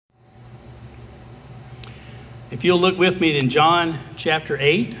If you'll look with me in John chapter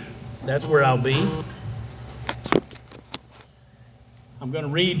 8, that's where I'll be. I'm going to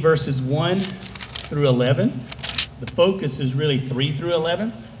read verses 1 through 11. The focus is really 3 through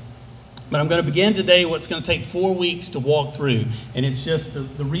 11. But I'm going to begin today what's going to take 4 weeks to walk through. And it's just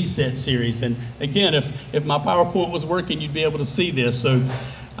the Reset series. And again, if my PowerPoint was working, you'd be able to see this. So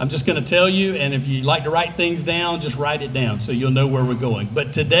I'm just going to tell you, and if you like to write things down, just write it down so you'll know where we're going.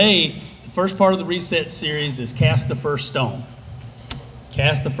 But today, the first part of the Reset series is Cast the First Stone.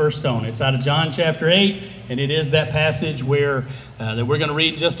 Cast the First Stone. It's out of John chapter 8, and it is that passage where that we're going to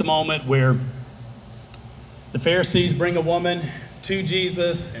read in just a moment, where the Pharisees bring a woman to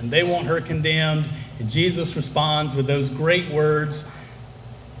Jesus, and they want her condemned, and Jesus responds with those great words,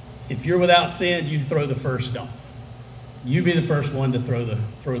 if you're without sin, you throw the first stone. You be the first one to throw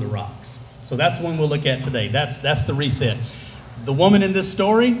the rocks. So that's one we'll look at today. That's the reset. The woman in this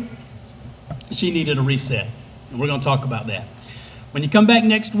story, she needed a reset, and we're going to talk about that. When you come back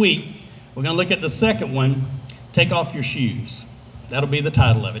next week, we're going to look at the second one, Take Off Your Shoes. That'll be the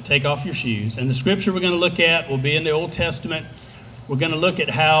title of it, Take Off Your Shoes. And the scripture we're going to look at will be in the Old Testament. We're going to look at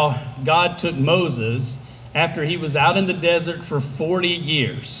how God took Moses after he was out in the desert for 40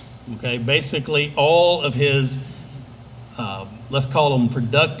 years. Okay, basically all of his, let's call them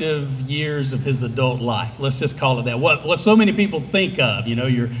productive years of his adult life. Let's just call it that. What so many people think of,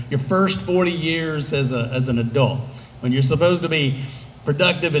 your first 40 years as an adult, when you're supposed to be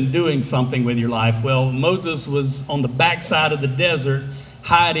productive and doing something with your life. Well, Moses was on the backside of the desert,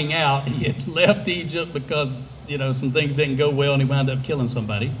 hiding out. He had left Egypt because some things didn't go well, and he wound up killing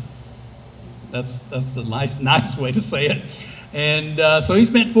somebody. That's the nice way to say it. And so he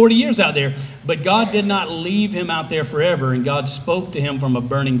spent 40 years out there, but God did not leave him out there forever, and God spoke to him from a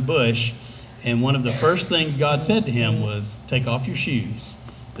burning bush. And one of the first things God said to him was, take off your shoes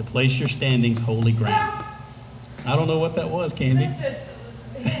to place your standings holy ground. I don't know what that was, Candy.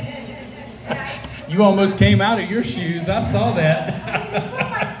 You almost came out of your shoes. I saw that.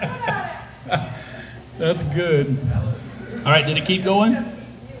 That's good. All right, did it keep going?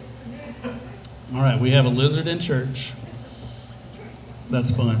 All right, we have a lizard in church.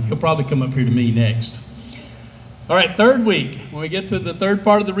 That's fun. He'll probably come up here to me next. All right, third week. When we get to the third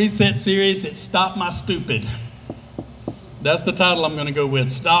part of the Reset series, it's Stop My Stupid. That's the title I'm going to go with,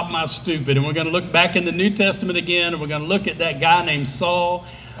 Stop My Stupid. And we're going to look back in the New Testament again, and we're going to look at that guy named Saul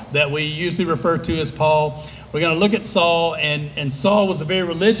that we usually refer to as Paul. We're going to look at Saul, and Saul was a very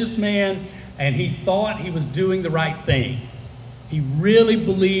religious man, and he thought he was doing the right thing. He really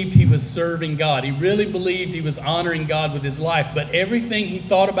believed he was serving God. He really believed he was honoring God with his life, but everything he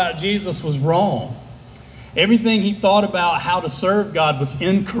thought about Jesus was wrong. Everything he thought about how to serve God was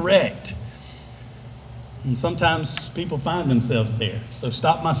incorrect. And sometimes people find themselves there. So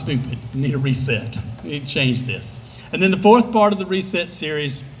stop my stupid. You need a reset. You need to change this. And then the fourth part of the Reset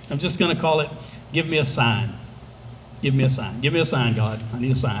series, I'm just going to call it, Give Me a Sign. Give me a sign. Give me a sign, God. I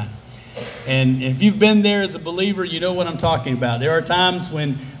need a sign. And if you've been there as a believer, you know what I'm talking about. There are times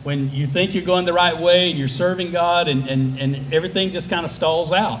when you think you're going the right way and you're serving God and everything just kind of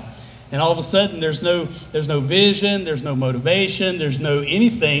stalls out. And all of a sudden there's no vision, there's no motivation, there's no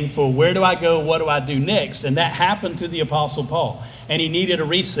anything for where do I go, what do I do next? And that happened to the Apostle Paul. And he needed a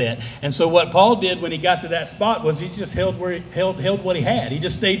reset. And so what Paul did when he got to that spot was he just held what he had. He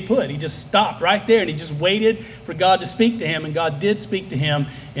just stayed put. He just stopped right there and he just waited for God to speak to him. And God did speak to him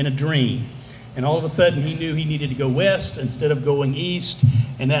in a dream. And all of a sudden he knew he needed to go west instead of going east.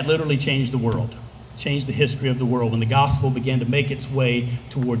 And that literally changed the world. Changed the history of the world when the gospel began to make its way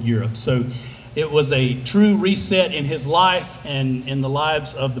toward Europe. So it was a true reset in his life and in the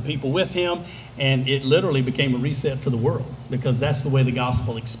lives of the people with him, and it literally became a reset for the world because that's the way the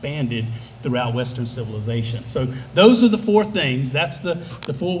gospel expanded throughout Western civilization. So those are the four things. That's the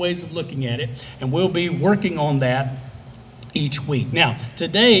four ways of looking at it, and we'll be working on that each week. Now,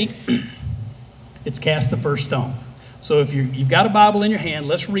 today, it's Cast the First Stone. So if you've got a Bible in your hand,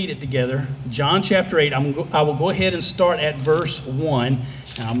 let's read it together. John chapter 8. I will go ahead and start at verse 1,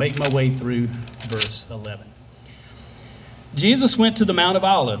 and I'll make my way through verse 11. Jesus went to the Mount of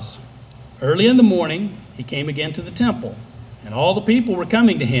Olives. Early in the morning, he came again to the temple, and all the people were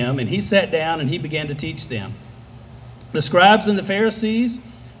coming to him, and he sat down and he began to teach them. The scribes and the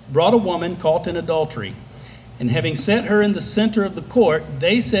Pharisees brought a woman caught in adultery, and having set her in the center of the court,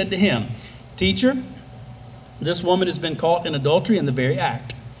 they said to him, Teacher, this woman has been caught in adultery in the very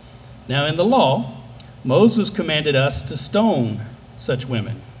act. Now in the law, Moses commanded us to stone such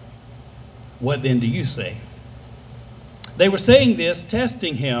women. What then do you say? They were saying this,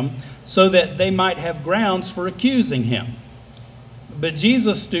 testing him, so that they might have grounds for accusing him. But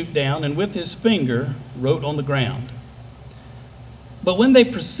Jesus stooped down and with his finger wrote on the ground. But when they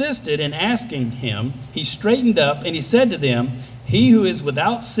persisted in asking him, he straightened up and he said to them, "He who is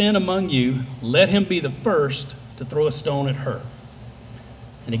without sin among you, let him be the first to throw a stone at her."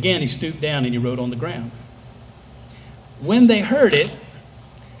 And again he stooped down and he wrote on the ground. When they heard it,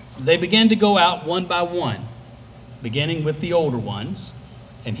 they began to go out one by one, beginning with the older ones,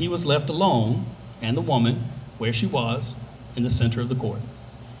 and he was left alone, and the woman, where she was, in the center of the court.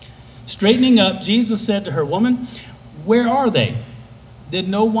 Straightening up, Jesus said to her, "Woman, where are they? Did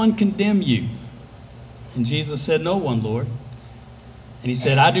no one condemn you?" And Jesus said, "No one, Lord." And he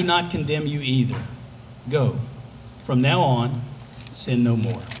said, "I do not condemn you either. Go. From now on, sin no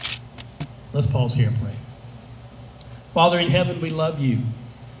more." Let's pause here and pray. Father in heaven, we love you.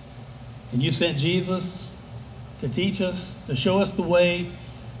 And you sent Jesus to teach us, to show us the way,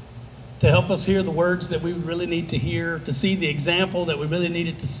 to help us hear the words that we really need to hear, to see the example that we really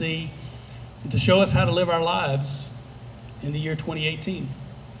needed to see, and to show us how to live our lives in the year 2018.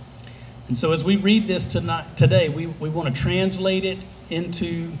 And so as we read this today, we want to translate it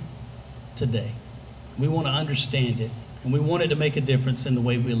into today. We want to understand it, and we want it to make a difference in the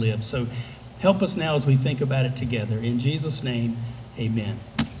way we live. So help us now as we think about it together. In Jesus' name, amen.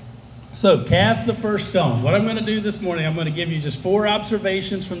 So cast the first stone. What I'm going to do this morning, I'm going to give you just 4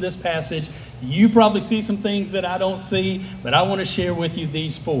 observations from this passage. You probably see some things that I don't see, but I want to share with you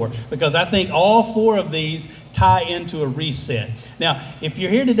these 4 because I think all 4 of these tie into a reset. Now, if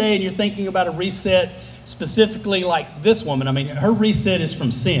you're here today and you're thinking about a reset, specifically like this woman, I mean, her reset is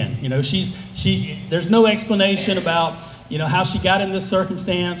from sin. You know, there's no explanation about, you know, how she got in this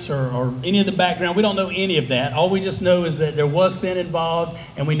circumstance or any of the background. We don't know any of that. All we just know is that there was sin involved,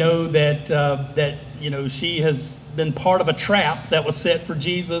 and we know that you know, she has been part of a trap that was set for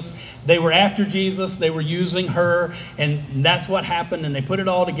Jesus. They were after Jesus. They were using her, and that's what happened, and they put it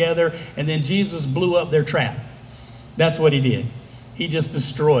all together, and then Jesus blew up their trap. That's what he did. He just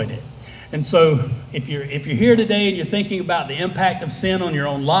destroyed it. And so if you're here today and you're thinking about the impact of sin on your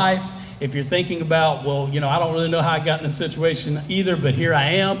own life, if you're thinking about, well, you know, I don't really know how I got in this situation either, but here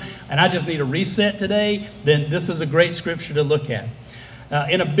I am, and I just need a reset today, then this is a great scripture to look at.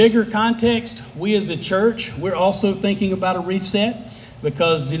 In a bigger context, we as a church, we're also thinking about a reset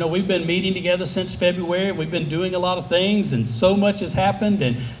because, you know, we've been meeting together since February. We've been doing a lot of things, and so much has happened.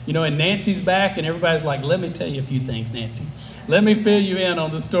 And, you know, and Nancy's back, and everybody's like, "Let me tell you a few things, Nancy. Let me fill you in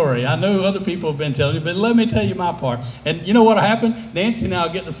on the story. I know other people have been telling you, but let me tell you my part." And you know what will happen? Nancy and I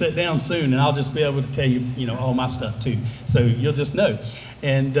will get to sit down soon, and I'll just be able to tell you, you know, all my stuff too. So you'll just know.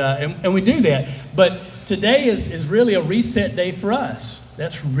 And we do that. But today is really a reset day for us.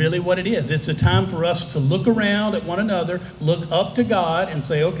 That's really what it is. It's a time for us to look around at one another, look up to God, and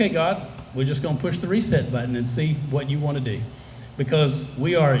say, "Okay, God, we're just going to push the reset button and see what you want to do." Because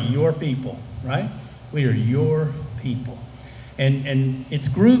we are your people, right? We are your people. And it's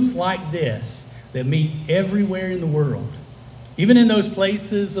groups like this that meet everywhere in the world. Even in those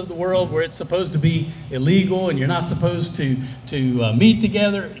places of the world where it's supposed to be illegal and you're not supposed to meet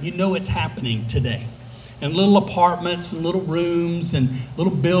together, you know it's happening today. In little apartments and little rooms and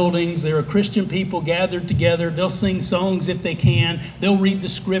little buildings, there are Christian people gathered together. They'll sing songs if they can. They'll read the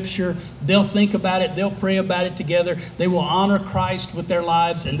scripture. They'll think about it. They'll pray about it together. They will honor Christ with their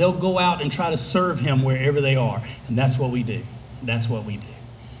lives, and they'll go out and try to serve him wherever they are. And that's what we do. That's what we do.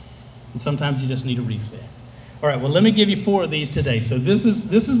 And sometimes you just need a reset. All right, well, let me give you 4 of these today. So this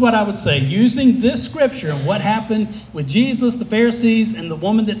is what I would say. Using this scripture and what happened with Jesus, the Pharisees, and the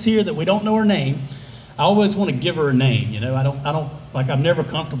woman that's here that we don't know her name, I always want to give her a name. You know, I don't like, I'm never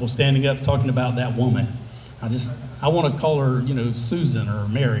comfortable standing up talking about that woman. I want to call her, you know, Susan or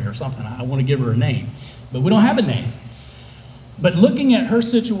Mary or something. I want to give her a name. But we don't have a name. But looking at her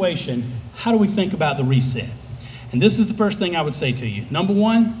situation, how do we think about the reset? And this is the first thing I would say to you. Number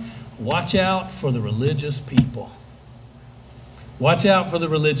 1, watch out for the religious people. Watch out for the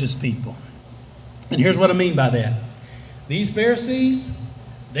religious people. And here's what I mean by that. These Pharisees,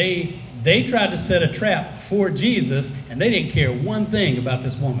 they tried to set a trap for Jesus, and they didn't care one thing about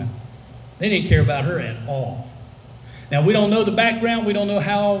this woman. They didn't care about her at all. Now, we don't know the background. We don't know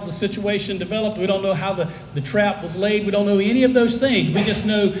how the situation developed. We don't know how the trap was laid. We don't know any of those things. We just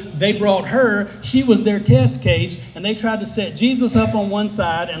know they brought her. She was their test case, and they tried to set Jesus up on one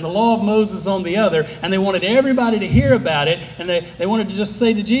side and the law of Moses on the other, and they wanted everybody to hear about it, and they wanted to just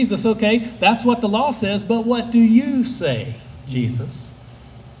say to Jesus, "Okay, that's what the law says, but what do you say, Jesus?"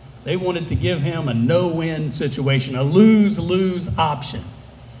 They wanted to give him a no-win situation, a lose-lose option.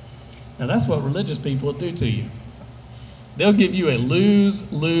 Now, that's what religious people will do to you. They'll give you a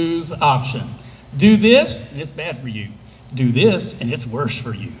lose-lose option. Do this, and it's bad for you. Do this, and it's worse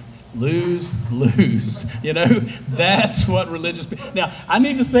for you. Lose, lose. That's what religious people. Now, I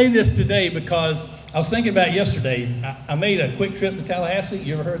need to say this today because I was thinking about yesterday. I made a quick trip to Tallahassee.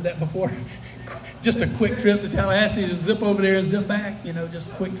 You ever heard that before? Just a quick trip to Tallahassee, just zip over there and zip back,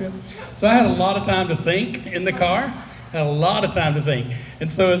 just a quick trip. So I had a lot of time to think in the car. Had a lot of time to think.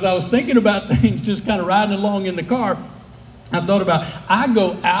 And so as I was thinking about things, just kind of riding along in the car, I thought about, I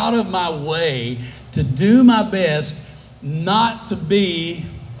go out of my way to do my best not to be,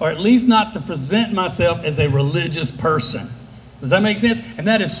 or at least not to present myself as a religious person. Does that make sense? And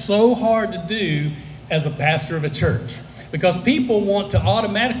that is so hard to do as a pastor of a church. Because people want to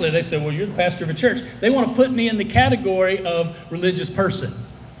automatically, they say, well, you're the pastor of a church. They want to put me in the category of religious person.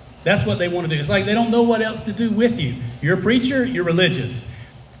 That's what they want to do. It's like they don't know what else to do with you. You're a preacher, you're religious.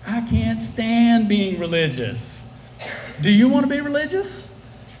 I can't stand being religious. Do you want to be religious?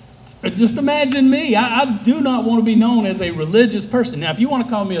 Just imagine me. I do not want to be known as a religious person. Now, if you want to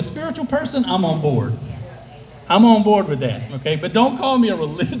call me a spiritual person, I'm on board. I'm on board with that, okay? But don't call me a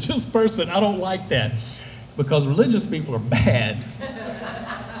religious person. I don't like that because religious people are bad.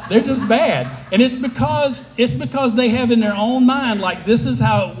 They're just bad. And it's because they have in their own mind, like, this is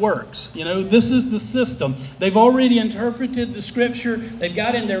how it works. This is the system. They've already interpreted the scripture. They've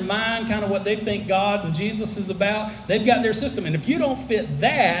got in their mind kind of what they think God and Jesus is about. They've got their system. And if you don't fit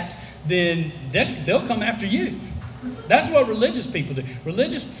that, then they'll come after you. That's what religious people do.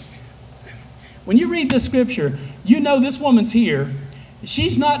 When you read this scripture, this woman's here.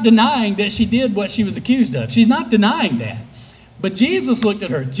 She's not denying that she did what she was accused of. She's not denying that. But Jesus looked at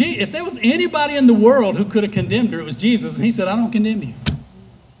her. If there was anybody in the world who could have condemned her, it was Jesus. And he said, I don't condemn you.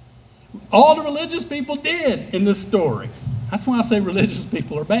 All the religious people did in this story. That's why I say religious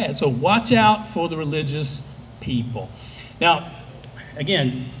people are bad. So watch out for the religious people. Now,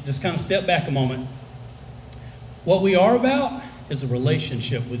 again, just kind of step back a moment. What we are about is a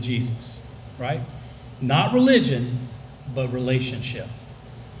relationship with Jesus, right? Not religion, but relationship.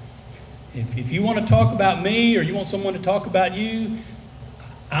 If you want to talk about me or you want someone to talk about you,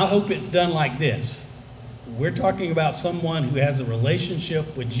 I hope it's done like this. We're talking about someone who has a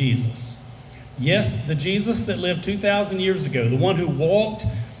relationship with Jesus. Yes, the Jesus that lived 2,000 years ago, the one who walked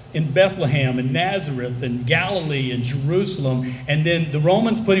in Bethlehem and Nazareth and Galilee and Jerusalem, and then the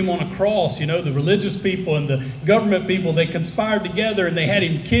Romans put him on a cross. The religious people and the government people, they conspired together and they had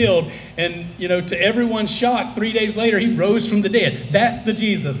him killed. And, to everyone's shock, 3 days later, he rose from the dead. That's the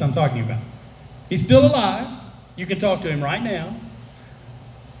Jesus I'm talking about. He's still alive. You can talk to him right now.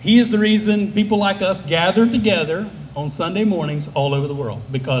 He is the reason people like us gather together on Sunday mornings all over the world,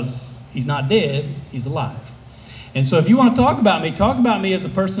 because he's not dead, he's alive. And so if you want to talk about me as a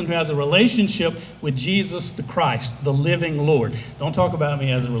person who has a relationship with Jesus the Christ, the living Lord. Don't talk about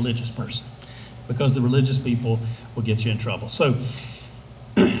me as a religious person, because the religious people will get you in trouble. So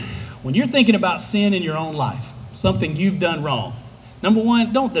when you're thinking about sin in your own life, something you've done wrong, number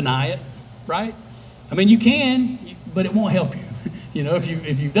one, don't deny it, right? I mean, you can, but it won't help you.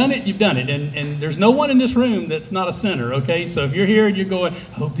 If you've done it, you've done it. And there's no one in this room that's not a sinner, okay? So if you're here and you're going,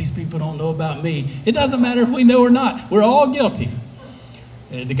 I hope these people don't know about me. It doesn't matter if we know or not. We're all guilty.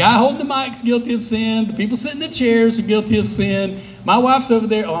 The guy holding the mic's guilty of sin. The people sitting in the chairs are guilty of sin. My wife's over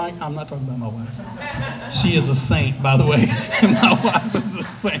there. Oh, I'm not talking about my wife. She is a saint, by the way. My wife is a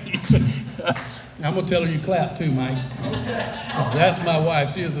saint. I'm going to tell her you clap too, Mike. That's my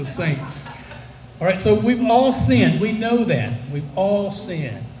wife. She is a saint. All right, so we've all sinned. We know that. We've all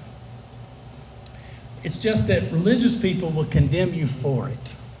sinned. It's just that religious people will condemn you for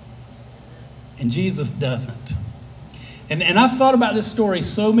it. And Jesus doesn't. And I've thought about this story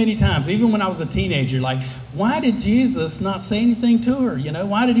so many times, even when I was a teenager. Like, why did Jesus not say anything to her?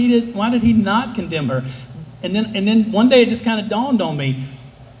 Why did he not condemn her? And then one day it just kind of dawned on me.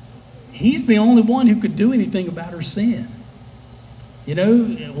 He's the only one who could do anything about her sin.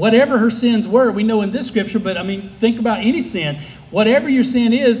 Whatever her sins were, we know in this scripture, but think about any sin. Whatever your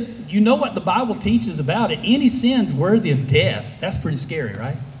sin is, you know what the Bible teaches about it. Any sin's worthy of death. That's pretty scary,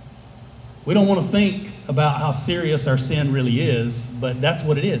 right? We don't want to think about how serious our sin really is, but that's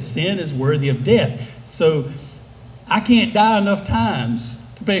what it is. Sin is worthy of death. So I can't die enough times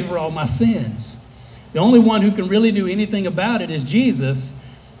to pay for all my sins. The only one who can really do anything about it is Jesus,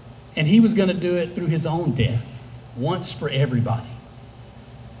 and he was going to do it through his own death, once for everybody.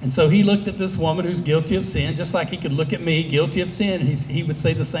 And so he looked at this woman who's guilty of sin, just like he could look at me, guilty of sin, and he would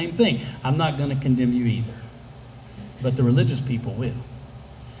say the same thing. I'm not going to condemn you either. But the religious people will.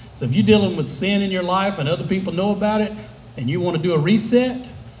 So if you're dealing with sin in your life and other people know about it, and you want to do a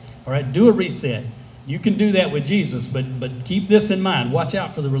reset, all right, do a reset. You can do that with Jesus, but keep this in mind. Watch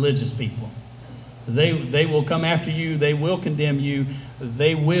out for the religious people. They will come after you. They will condemn you.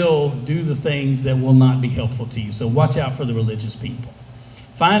 They will do the things that will not be helpful to you. So watch out for the religious people.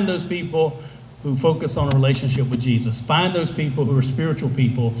 Find those people who focus on a relationship with Jesus. Find those people who are spiritual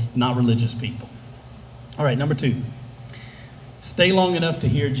people, not religious people. All right, number 2. Stay long enough to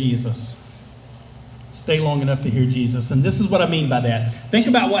hear Jesus. Stay long enough to hear Jesus. And this is what I mean by that. Think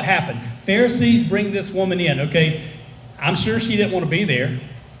about what happened. Pharisees bring this woman in, okay? I'm sure she didn't want to be there.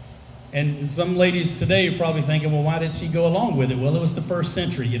 And some ladies today are probably thinking, well, why did she go along with it? Well, it was the first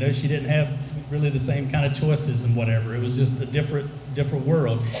century. You know, she didn't have really the same kind of choices and whatever. It was just a different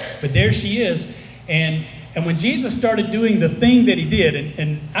world. But there she is. And when Jesus started doing the thing that he did,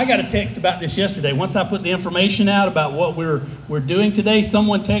 and I got a text about this yesterday. Once I put the information out about what we're doing today,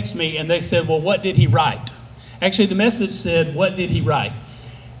 someone texted me and they said, well, what did he write? Actually, the message said, what did he write?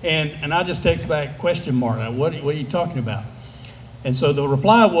 And I just text back, question mark. What are you talking about? And so the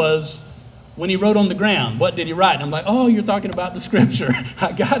reply was, when he wrote on the ground, what did he write? And I'm like, oh, you're talking about the scripture.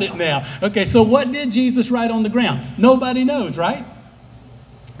 I got it now. Okay, so what did Jesus write on the ground? Nobody knows, right?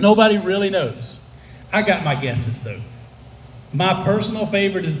 Nobody really knows. I got my guesses, though. My personal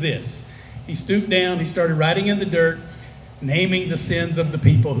favorite is this. He stooped down, he started writing in the dirt, naming the sins of the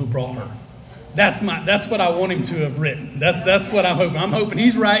people who brought her. That's what I want him to have written. That's what I'm hoping. I'm hoping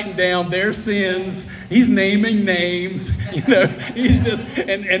he's writing down their sins. He's naming names. You know, he's just,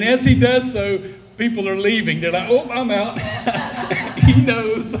 and as he does so, people are leaving. They're like, oh, I'm out. He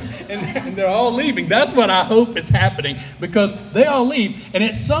knows, and they're all leaving. That's what I hope is happening, because they all leave. And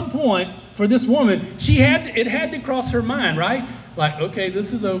at some point, for this woman, it had to cross her mind, right? Like, okay,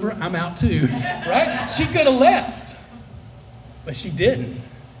 this is over. I'm out too, right? She could have left, but she didn't.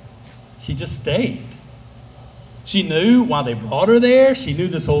 She just stayed. She knew why they brought her there. She knew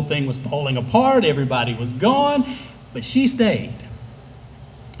this whole thing was falling apart. Everybody was gone, but she stayed.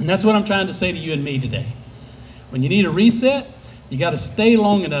 And that's what I'm trying to say to you and me today. When you need a reset, you got to stay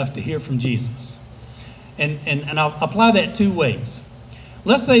long enough to hear from Jesus. And I'll apply that 2 ways.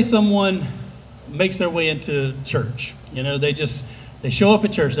 Let's say someone makes their way into church. You know, they show up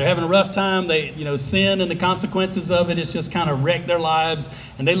at church. They're having a rough time. Sin and the consequences of it has just kind of wrecked their lives.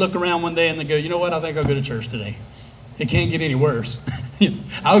 And they look around one day and they go, you know what? I think I'll go to church today. It can't get any worse.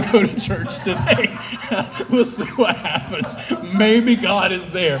 I'll go to church today. We'll see what happens. Maybe God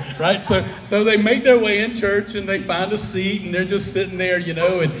is there, right? So they make their way in church and they find a seat and they're just sitting there, you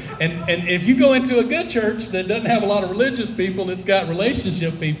know. And if you go into a good church that doesn't have a lot of religious people, it's got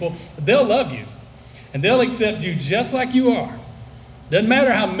relationship people, they'll love you. And they'll accept you just like you are. Doesn't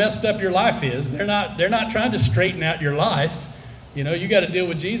matter how messed up your life is. They're not trying to straighten out your life. You know, you got to deal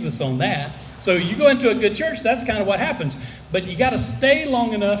with Jesus on that. So you go into a good church, that's kind of what happens. But you got to stay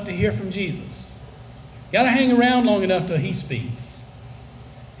long enough to hear from Jesus. You got to hang around long enough till he speaks.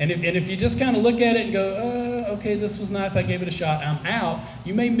 And if you just kind of look at it and go, okay, this was nice, I gave it a shot, I'm out,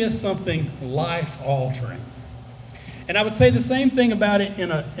 you may miss something life-altering. And I would say the same thing about it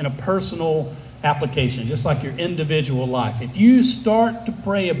in a personal application, just like your individual life. If you start to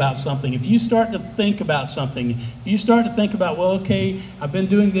pray about something, if you start to think about something, if you start to think about, well, okay, I've been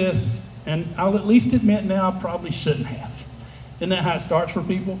doing this, and I'll at least admit now I probably shouldn't have. Isn't that how it starts for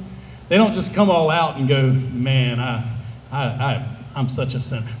people? They don't just come all out and go, man, I'm such a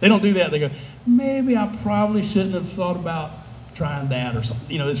sinner. They don't do that. They go, maybe I probably shouldn't have thought about trying that or something.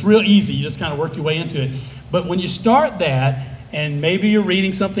 You know, it's real easy. You just kind of work your way into it. But when you start that, and maybe you're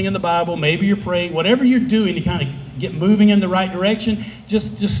reading something in the Bible, maybe you're praying, whatever you're doing to kind of get moving in the right direction,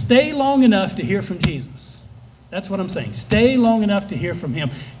 just stay long enough to hear from Jesus. That's what I'm saying. Stay long enough to hear from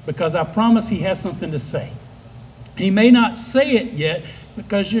him, because I promise he has something to say. He may not say it yet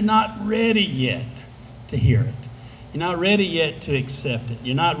because you're not ready yet to hear it. You're not ready yet to accept it.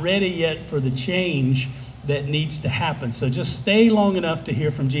 You're not ready yet for the change that needs to happen. So just stay long enough to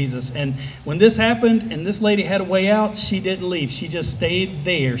hear from Jesus. And when this happened and this lady had a way out, she didn't leave. She just stayed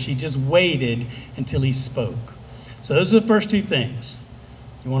there. She just waited until he spoke. So those are the first 2 things.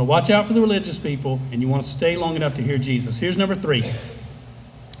 You want to watch out for the religious people, and you want to stay long enough to hear Jesus. Here's number 3.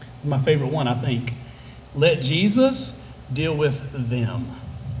 My favorite one, I think. Let Jesus deal with them.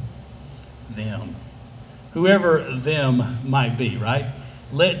 Them. Whoever them might be, right?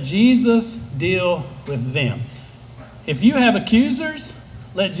 Let Jesus deal with them. If you have accusers,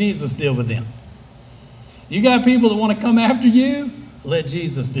 let Jesus deal with them. You got people that want to come after you, let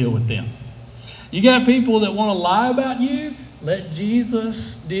Jesus deal with them. You got people that want to lie about you, let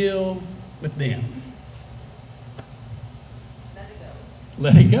Jesus deal with them.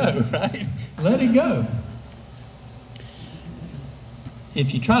 Let it go, right? Let it go.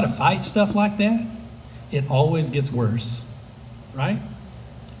 If you try to fight stuff like that, it always gets worse, right?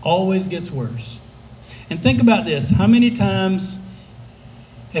 Always gets worse. And think about this. How many times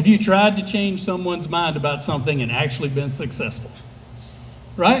have you tried to change someone's mind about something and actually been successful?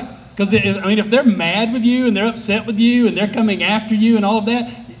 Right? Because, if they're mad with you and they're upset with you and they're coming after you and all of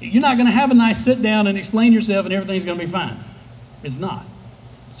that, you're not going to have a nice sit down and explain yourself and everything's going to be fine. It's not.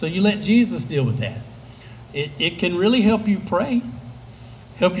 So you let Jesus deal with that. It can really help you pray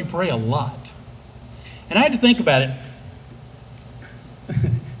a lot. And I had to think about it.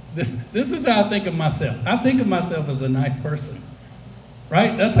 This is how I think of myself. I think of myself as a nice person,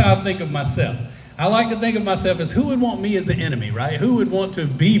 right? That's how I think of myself. I like to think of myself as who would want me as an enemy, right? Who would want to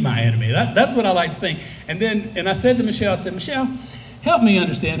be my enemy? That's what I like to think. And I said to Michelle, Michelle, help me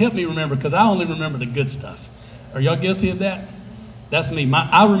understand, help me remember, because I only remember the good stuff. Are y'all guilty of that? That's me.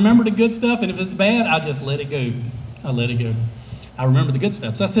 I remember the good stuff, and if it's bad, I just let it go. I let it go. I remember the good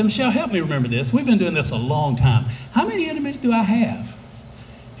stuff. So I said, Michelle, help me remember this. We've been doing this a long time. How many enemies do I have?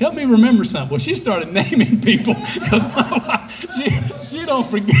 Help me remember something. Well, she started naming people. She don't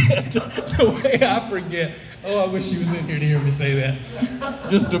forget the way I forget. Oh, I wish she was in here to hear me say that.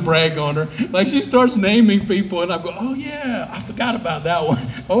 Just to brag on her. Like she starts naming people and I go, oh yeah, I forgot about that one.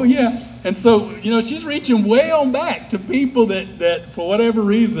 Oh yeah. And so, she's reaching way on back to people that for whatever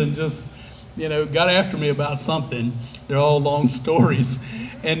reason just, got after me about something. They're all long stories.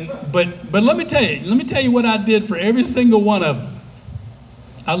 But let me tell you what I did for every single one of them.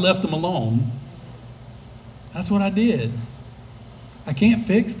 I left them alone. That's what I did. I can't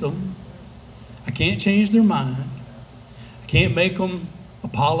fix them. I can't change their mind. I can't make them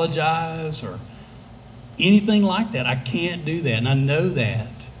apologize or anything like that. I can't do that, and I know that.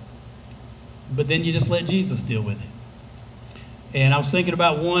 But then you just let Jesus deal with it. And I was thinking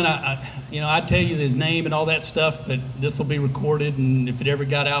about one, I'd tell you his name and all that stuff, but this will be recorded, and if it ever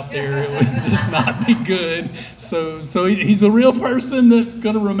got out there, it would just not be good. So he's a real person that's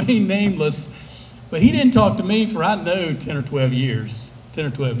going to remain nameless. But he didn't talk to me for, 10 or 12 years. 10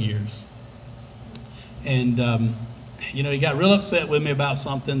 or 12 years. And, he got real upset with me about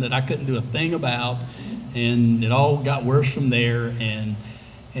something that I couldn't do a thing about, and it all got worse from there. And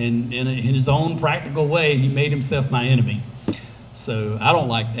in his own practical way, he made himself my enemy. So I don't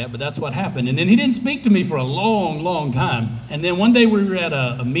like that, but that's what happened. And then he didn't speak to me for a long, long time. And then one day we were at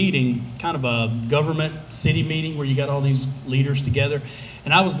a meeting, kind of a government city meeting where you got all these leaders together.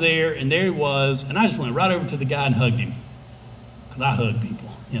 And I was there, and there he was, and I just went right over to the guy and hugged him. Because I hug people,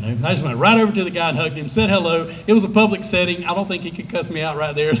 I just went right over to the guy and hugged him, said hello. It was a public setting. I don't think he could cuss me out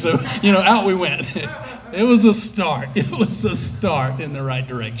right there. So, out we went. It was a start. It was a start in the right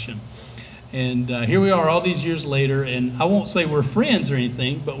direction. And here we are all these years later, and I won't say we're friends or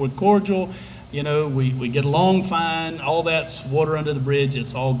anything, but we're cordial. We get along fine. All that's water under the bridge.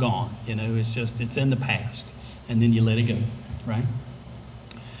 It's all gone. It's in the past. And then you let it go, right?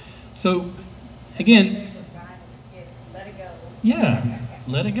 So, again, let it go. Yeah,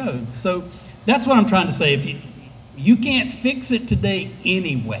 let it go. So that's what I'm trying to say. If you can't fix it today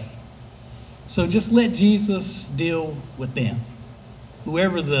anyway, so just let Jesus deal with them.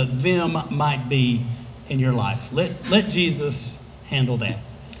 Whoever the them might be in your life. Let Jesus handle that.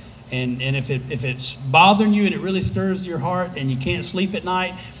 And if it's bothering you and it really stirs your heart and you can't sleep at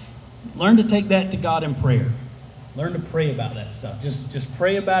night, learn to take that to God in prayer. Learn to pray about that stuff. Just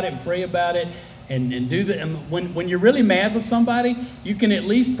pray about it and pray about it and do that. And when you're really mad with somebody, you can at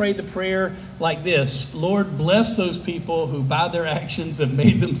least pray the prayer like this: Lord, bless those people who by their actions have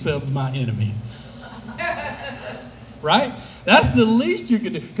made themselves my enemy. Right? That's the least you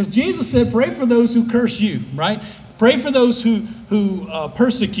can do. Because Jesus said, pray for those who curse you, right? Pray for those who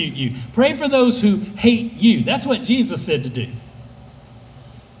persecute you. Pray for those who hate you. That's what Jesus said to do.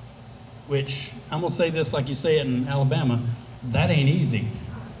 Which, I'm going to say this like you say it in Alabama, that ain't easy.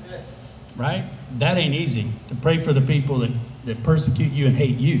 Right? That ain't easy, to pray for the people that persecute you and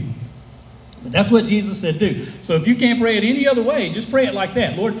hate you. But that's what Jesus said do. So if you can't pray it any other way, just pray it like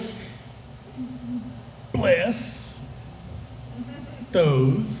that. Lord, bless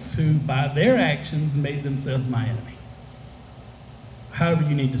those who by their actions made themselves my enemy. However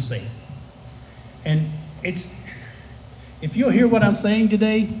you need to say it. And if you'll hear what I'm saying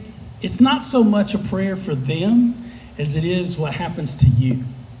today, it's not so much a prayer for them as it is what happens to you.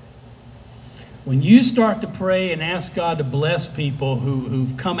 When you start to pray and ask God to bless people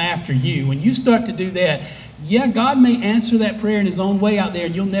who've come after you, when you start to do that, yeah, God may answer that prayer in his own way out there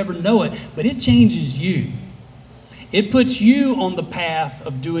and you'll never know it, but it changes you. It puts you on the path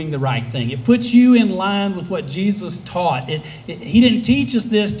of doing the right thing. It puts you in line with what Jesus taught. He didn't teach us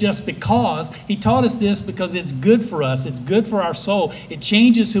this just because. He taught us this because it's good for us. It's good for our soul. It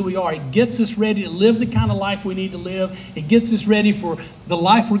changes who we are. It gets us ready to live the kind of life we need to live. It gets us ready for the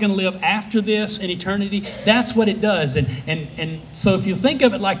life we're going to live after this in eternity. That's what it does. And so if you think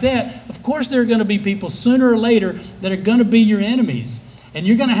of it like that, of course there are going to be people sooner or later that are going to be your enemies. And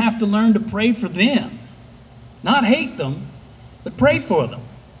you're going to have to learn to pray for them. Not hate them, but pray for them.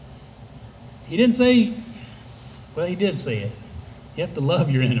 He didn't say, well, he did say it. You have to love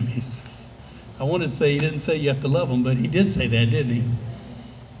your enemies. I wanted to say he didn't say you have to love them, but he did say that, didn't he?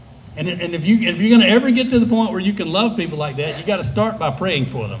 And if you're going to ever get to the point where you can love people like that, you got to start by praying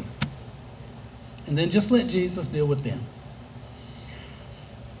for them. And then just let Jesus deal with them.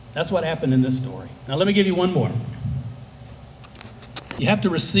 That's what happened in this story. Now let me give you one more. You have to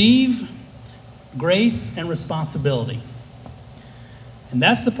receive grace and responsibility. And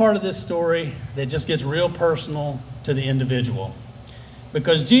that's the part of this story that just gets real personal to the individual.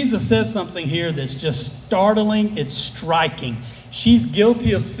 Because Jesus says something here that's just startling, it's striking. She's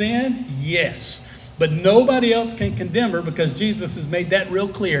guilty of sin? Yes. But nobody else can condemn her because Jesus has made that real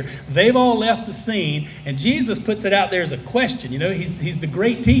clear. They've all left the scene, and Jesus puts it out there as a question. You know, he's the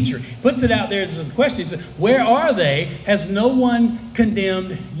great teacher. He puts it out there as a question. He says, where are they? Has no one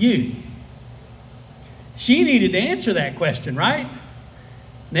condemned you? She needed to answer that question, right?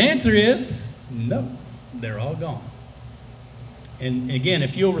 The answer is no, they're all gone. And again,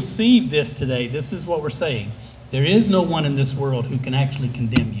 if you'll receive this today, this is what we're saying. There is no one in this world who can actually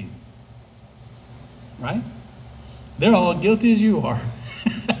condemn you. Right? They're all guilty as you are.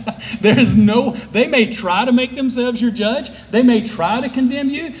 They may try to make themselves your judge. They may try to condemn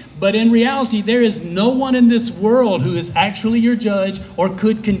you, but in reality, there is no one in this world who is actually your judge or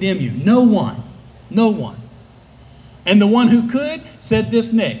could condemn you. No one. No one. And the one who could said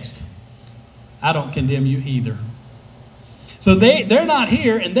this next. I don't condemn you either. So they're not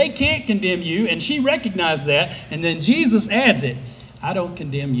here and they can't condemn you, and she recognized that, and then Jesus adds it. I don't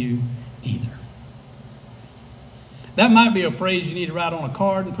condemn you either. That might be a phrase you need to write on a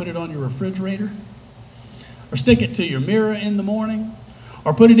card and put it on your refrigerator, or stick it to your mirror in the morning,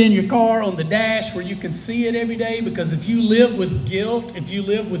 or put it in your car on the dash where you can see it every day. Because if you live with guilt, if you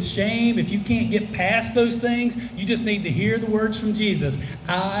live with shame, if you can't get past those things, you just need to hear the words from Jesus.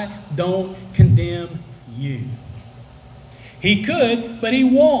 I don't condemn you. He could, but he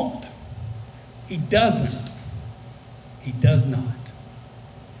won't. He doesn't. He does not.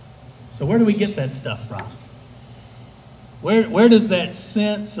 So where do we get that stuff from? Where does that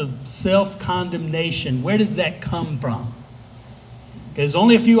sense of self-condemnation, where does that come from? There's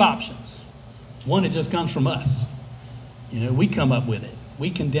only a few options. One, it just comes from us. You know, we come up with it. We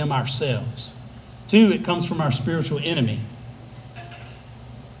condemn ourselves. Two, it comes from our spiritual enemy.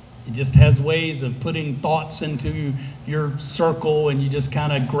 It just has ways of putting thoughts into your circle, and you just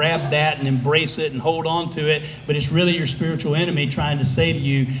kind of grab that and embrace it and hold on to it. But it's really your spiritual enemy trying to say to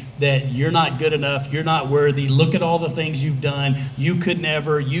you that you're not good enough, you're not worthy, look at all the things you've done, you could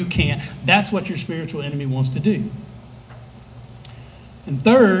never, you can't. That's what your spiritual enemy wants to do. And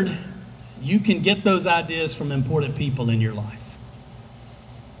third, you can get those ideas from important people in your life.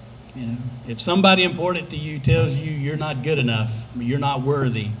 You know, if somebody important to you tells you you're not good enough, you're not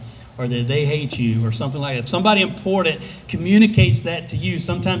worthy, or that they hate you or something like that. If somebody important communicates that to you,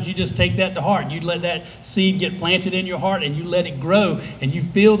 sometimes you just take that to heart. You let that seed get planted in your heart and you let it grow, and you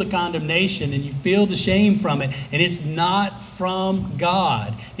feel the condemnation and you feel the shame from it. And it's not from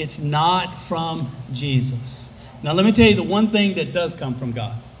God. It's not from Jesus. Now let me tell you the one thing that does come from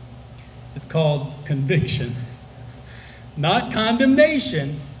God. It's called conviction. Not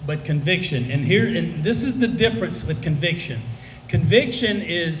condemnation, but conviction. And this is the difference with conviction. Conviction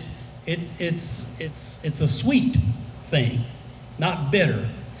is it's a sweet thing, not bitter.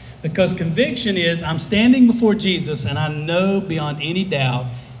 Because conviction is I'm standing before Jesus and I know beyond any doubt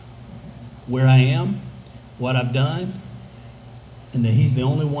where I am, what I've done, and that he's the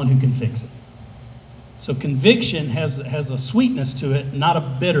only one who can fix it. So conviction has a sweetness to it, not a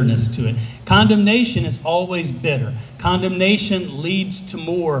bitterness to it. Condemnation is always bitter. Condemnation leads to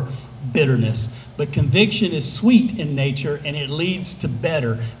more bitterness. But conviction is sweet in nature, and it leads to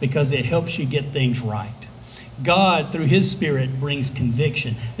better because it helps you get things right. God, through his Spirit, brings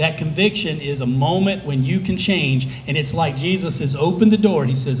conviction. That conviction is a moment when you can change, and it's like Jesus has opened the door and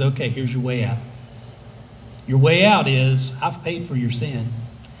he says, okay, here's your way out. Your way out is, I've paid for your sin.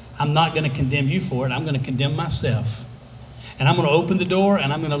 I'm not going to condemn you for it. I'm going to condemn myself. And I'm going to open the door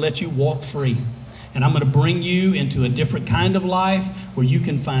and I'm going to let you walk free. And I'm going to bring you into a different kind of life where you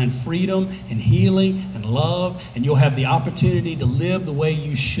can find freedom and healing and love, and you'll have the opportunity to live the way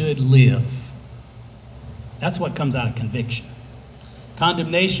you should live. That's what comes out of conviction.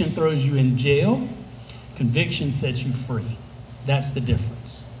 Condemnation throws you in jail. Conviction sets you free. That's the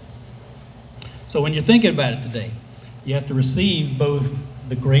difference. So when you're thinking about it today, you have to receive both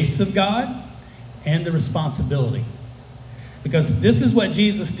the grace of God and the responsibility. Because this is what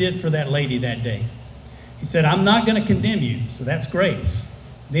Jesus did for that lady that day. He said, I'm not going to condemn you, so that's grace.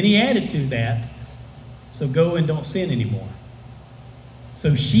 Then he added to that, so go and don't sin anymore.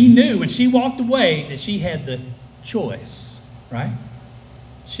 So she knew when she walked away that she had the choice, right?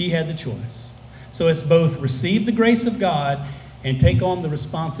 She had the choice. So it's both receive the grace of God and take on the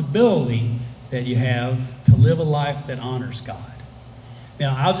responsibility that you have to live a life that honors God.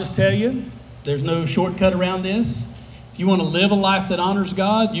 Now, I'll just tell you, there's no shortcut around this. If you want to live a life that honors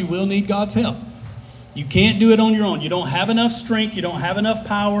God, you will need God's help. You can't do it on your own. You don't have enough strength. You don't have enough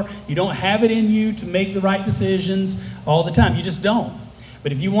power. You don't have it in you to make the right decisions all the time. You just don't.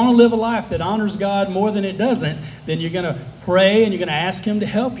 But if you want to live a life that honors God more than it doesn't, then you're going to pray and you're going to ask Him to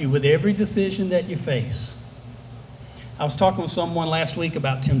help you with every decision that you face. I was talking with someone last week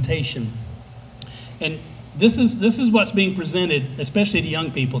about temptation. And this is what's being presented, especially to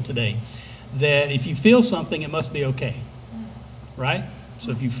young people today, that if you feel something, it must be okay, right?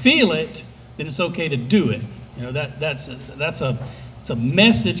 So if you feel it, then it's okay to do it. You know, it's a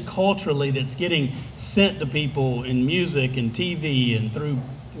message culturally that's getting sent to people in music and TV and through,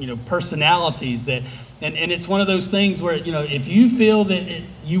 personalities that, and it's one of those things where, if you feel that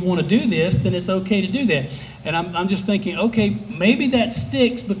you want to do this, then it's okay to do that. And I'm just thinking, okay, maybe that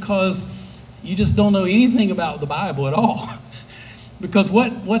sticks because you just don't know anything about the Bible at all. Because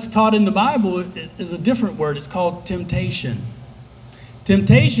what's taught in the Bible is a different word. It's called temptation.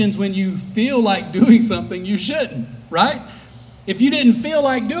 Temptation's when you feel like doing something you shouldn't, right? If you didn't feel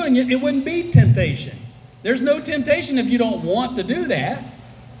like doing it, it wouldn't be temptation. There's no temptation if you don't want to do that.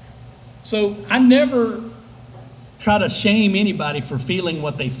 So I never try to shame anybody for feeling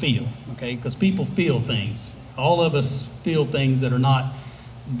what they feel, okay? Because people feel things. All of us feel things that are not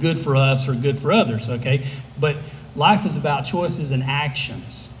good for us or good for others, okay? But life is about choices and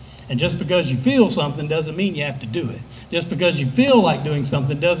actions. And just because you feel something doesn't mean you have to do it. Just because you feel like doing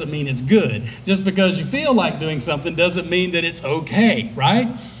something doesn't mean it's good. Just because you feel like doing something doesn't mean that it's okay, right?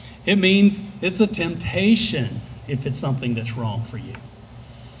 It means it's a temptation if it's something that's wrong for you.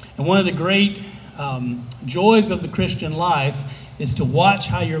 And one of the great joys of the Christian life is to watch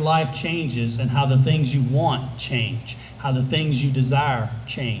how your life changes and how the things you want change, how the things you desire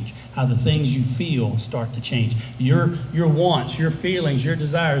change, how the things you feel start to change. Your wants, your feelings, your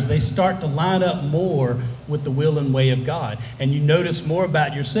desires, they start to line up more with the will and way of God. And you notice more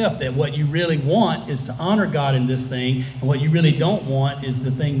about yourself, that what you really want is to honor God in this thing, and what you really don't want is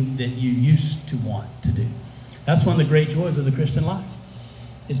the thing that you used to want to do. That's one of the great joys of the Christian life,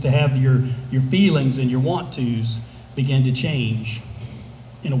 is to have your feelings and your want-tos begin to change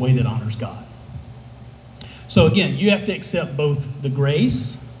in a way that honors God. So again, you have to accept both the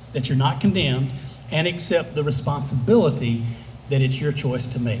grace that you're not condemned and accept the responsibility that it's your choice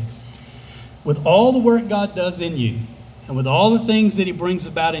to make. With all the work God does in you and with all the things that He brings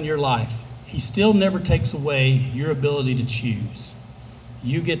about in your life, He still never takes away your ability to choose.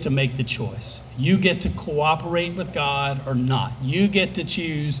 You get to make the choice. You get to cooperate with God or not. You get to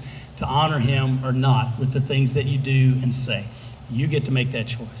choose to honor Him or not with the things that you do and say. You get to make that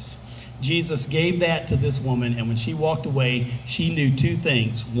choice. Jesus gave that to this woman, and when she walked away, she knew two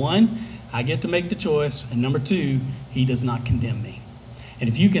things. One, I get to make the choice, and number two, He does not condemn me. And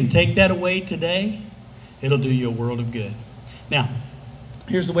if you can take that away today, it'll do you a world of good. Now,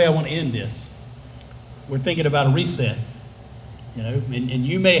 here's the way I want to end this. We're thinking about a reset, and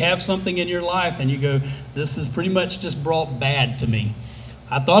you may have something in your life, and you go, this has pretty much just brought bad to me.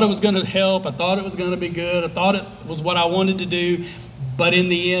 I thought it was going to help. I thought it was going to be good. I thought it was what I wanted to do. But in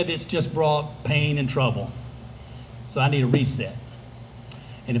the end, it's just brought pain and trouble. So I need a reset.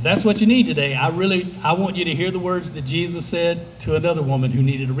 And if that's what you need today, I want you to hear the words that Jesus said to another woman who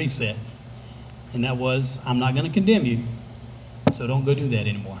needed a reset. And that was, I'm not going to condemn you, so don't go do that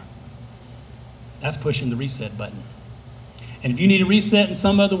anymore. That's pushing the reset button. And if you need a reset in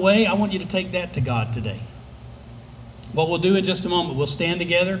some other way, I want you to take that to God today. What we'll do in just a moment, we'll stand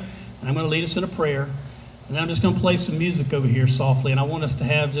together, and I'm going to lead us in a prayer. And then I'm just going to play some music over here softly, and I want us to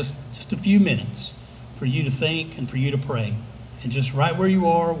have just a few minutes for you to think and for you to pray. And just right where you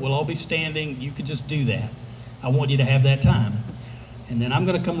are, we'll all be standing. You could just do that. I want you to have that time. And then I'm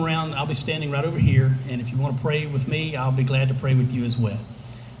going to come around. I'll be standing right over here. And if you want to pray with me, I'll be glad to pray with you as well.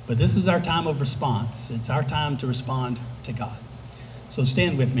 But this is our time of response. It's our time to respond to God. So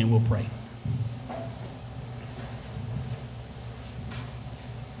stand with me and we'll pray.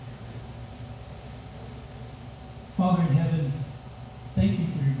 Father in heaven, thank you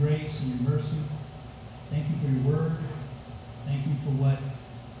for your grace and your mercy. Thank you for your word. Thank you for what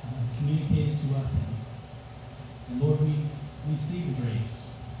is communicated to us. And Lord, we see the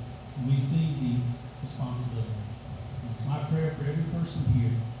grace and we see the responsibility. And it's my prayer for every person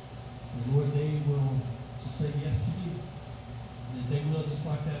here that, Lord, they will just say yes to you. And that they will, just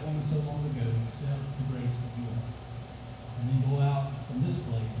like that woman so long ago, accept the grace that you offer. And then go out from this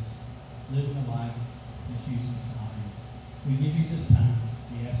place living a life that chooses to honor you. We give you this time.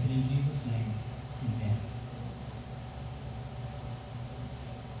 We ask it in Jesus' name. Amen.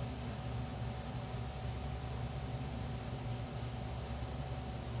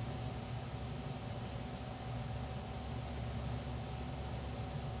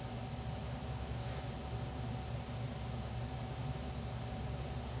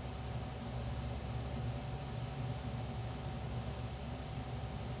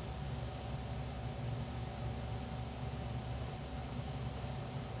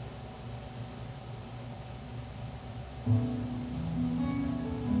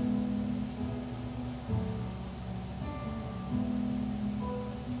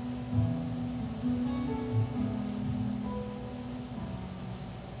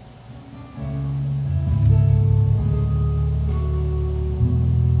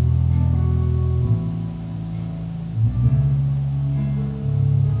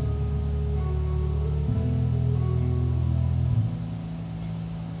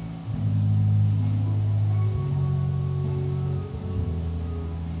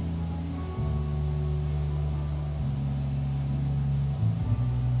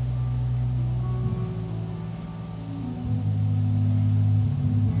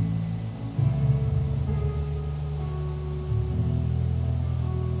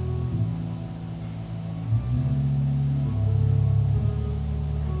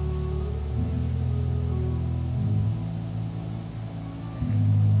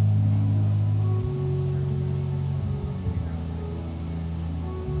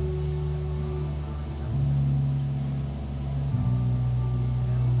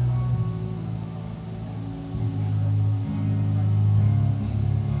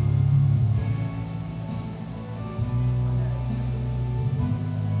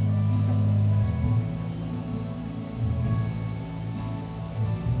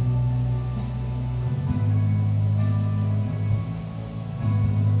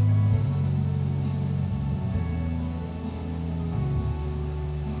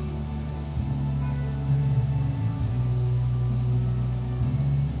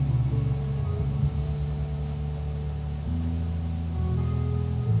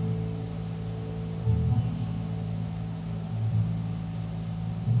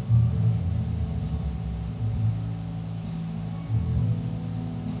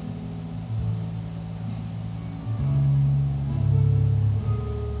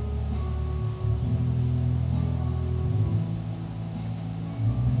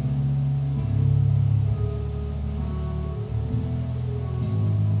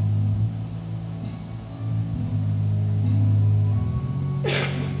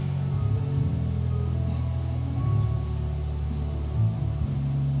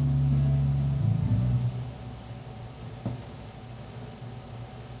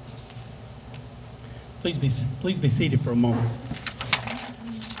 Please be seated for a moment.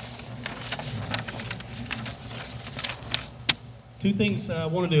 Two things I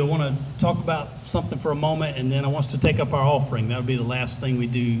want to do. I want to talk about something for a moment, and then I want us to take up our offering. That'll be the last thing we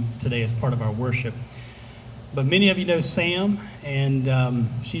do today as part of our worship. But many of you know Sam, and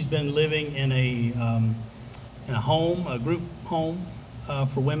she's been living in a home, a group home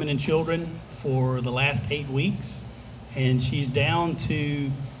for women and children for the last 8 weeks, and she's down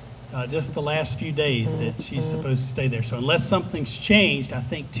to just the last few days that she's supposed to stay there. So unless something's changed, I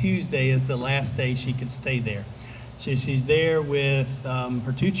think Tuesday is the last day she could stay there. So she's there with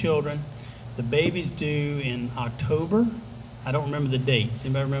her 2 children. The baby's due in October. I don't remember the date. Does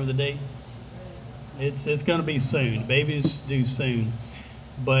anybody remember the date? It's going to be soon. Baby's due soon.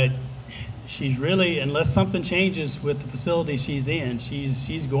 But she's really, unless something changes with the facility she's in,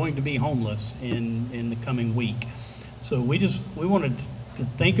 she's going to be homeless in the coming week. So we wanted to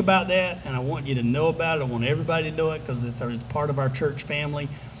think about that, and I want you to know about it. I want everybody to know it because it's part of our church family.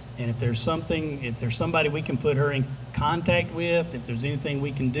 And if there's somebody we can put her in contact with, if there's anything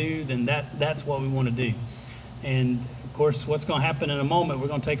we can do, then that's what we want to do. And Of course, what's going to happen in a moment, we're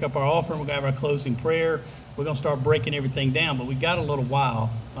going to take up our offering, we're going to have our closing prayer, we're going to start breaking everything down, but we got a little while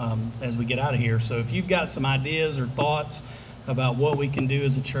as we get out of here. So if you've got some ideas or thoughts about what we can do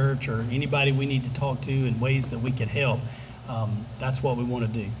as a church or anybody we need to talk to in ways that we can help, that's what we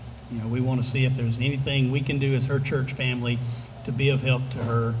want to do. We want to see if there's anything we can do as her church family to be of help to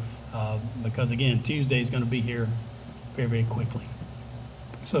her, because again, Tuesday is going to be here very, very quickly.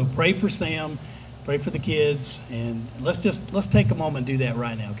 So pray for Sam, pray for the kids, and let's take a moment and do that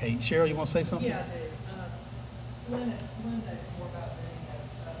right now, okay? Cheryl, you want to say something? Yeah, I do. Lynn knows more about doing that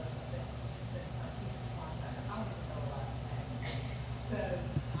stuff than I keep in contact. I don't even know her last name. So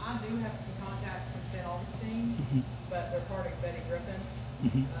I do have some contacts in St. Augustine, but they're part of Betty Griffin.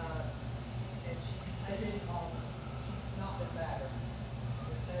 Mhm. And she said she's not been battered.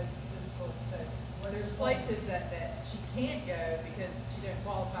 There's no physical, so there's places that she can't go because she didn't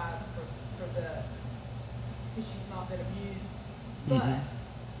qualify for the, because she's not been abused. But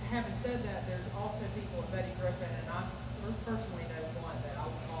having said that, there's also people at Betty Griffin, and I personally know one that I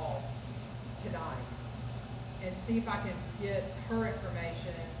will call tonight and see if I can get her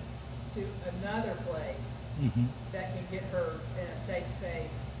information to another place that can get her in a safe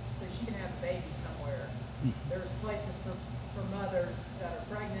space so she can have a baby somewhere. There's places for mothers that are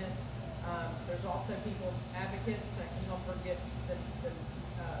pregnant. There's also people, advocates that can help her get the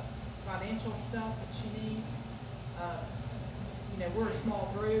financial stuff that she needs. We're a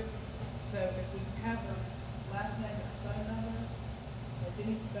small group, so if we have her last name and phone number, if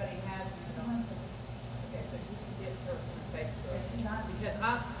anybody has these numbers, okay, so you can get her on Facebook. Because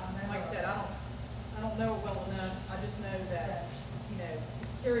like I said, I don't know it well enough. I just know that,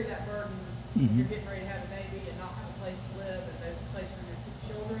 carry that burden. You're getting ready to have a baby and not have a place to live and no place for your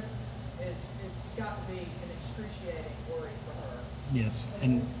two children. It's got to be an excruciating worry for her. Yes,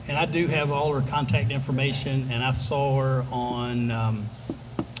 and I do have all her contact information, and I saw her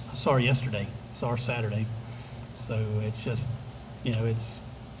I saw her yesterday, saw her Saturday. So it's just,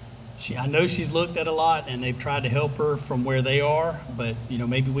 I know she's looked at a lot, and they've tried to help her from where they are, but,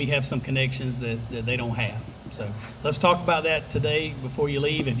 maybe we have some connections that they don't have. So let's talk about that today before you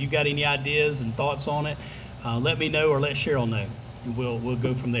leave. If you've got any ideas and thoughts on it, let me know or let Cheryl know, and we'll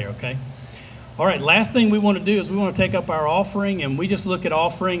go from there, okay? All right, last thing we want to do is we want to take up our offering, and we just look at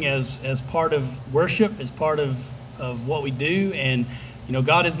offering as part of worship, as part of what we do, and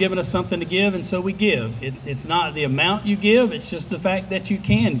God has given us something to give, and so we give. It's not the amount you give, it's just the fact that you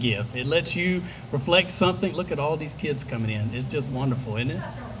can give. It lets you reflect something. Look at all these kids coming in. It's just wonderful, isn't it?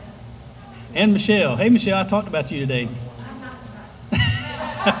 And Michelle. Hey, Michelle, I talked about you today.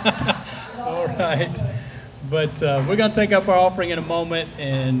 All right. But we're going to take up our offering in a moment.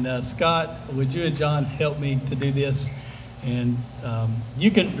 And Scott, would you and John help me to do this? And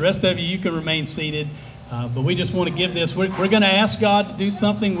the rest of you can remain seated. But we just want to give this. We're going to ask God to do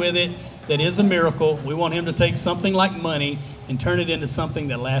something with it that is a miracle. We want Him to take something like money and turn it into something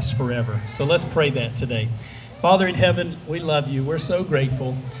that lasts forever. So let's pray that today. Father in heaven, we love you. We're so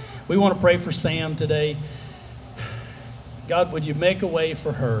grateful. We want to pray for Sam today. God, would you make a way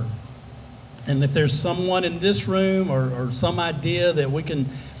for her? And if there's someone in this room or some idea that we could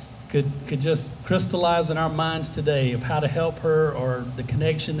just crystallize in our minds today of how to help her or the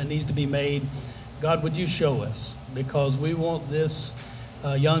connection that needs to be made, God, would you show us? Because we want this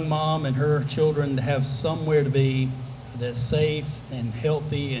young mom and her children to have somewhere to be that's safe and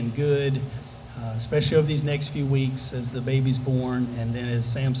healthy and good, especially over these next few weeks as the baby's born and then as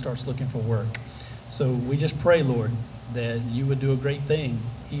Sam starts looking for work. So we just pray, Lord, that you would do a great thing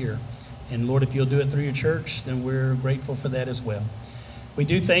here. And Lord, if you'll do it through your church, then we're grateful for that as well. We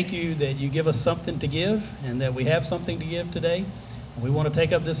do thank you that you give us something to give and that we have something to give today. We want to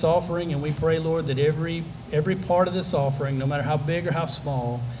take up this offering, and we pray, Lord, that every part of this offering, no matter how big or how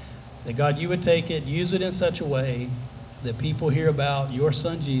small, that God, you would take it, use it in such a way that people hear about your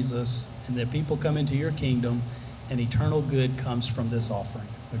Son Jesus and that people come into your kingdom and eternal good comes from this offering.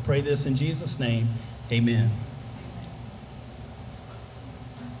 We pray this in Jesus' name. Amen.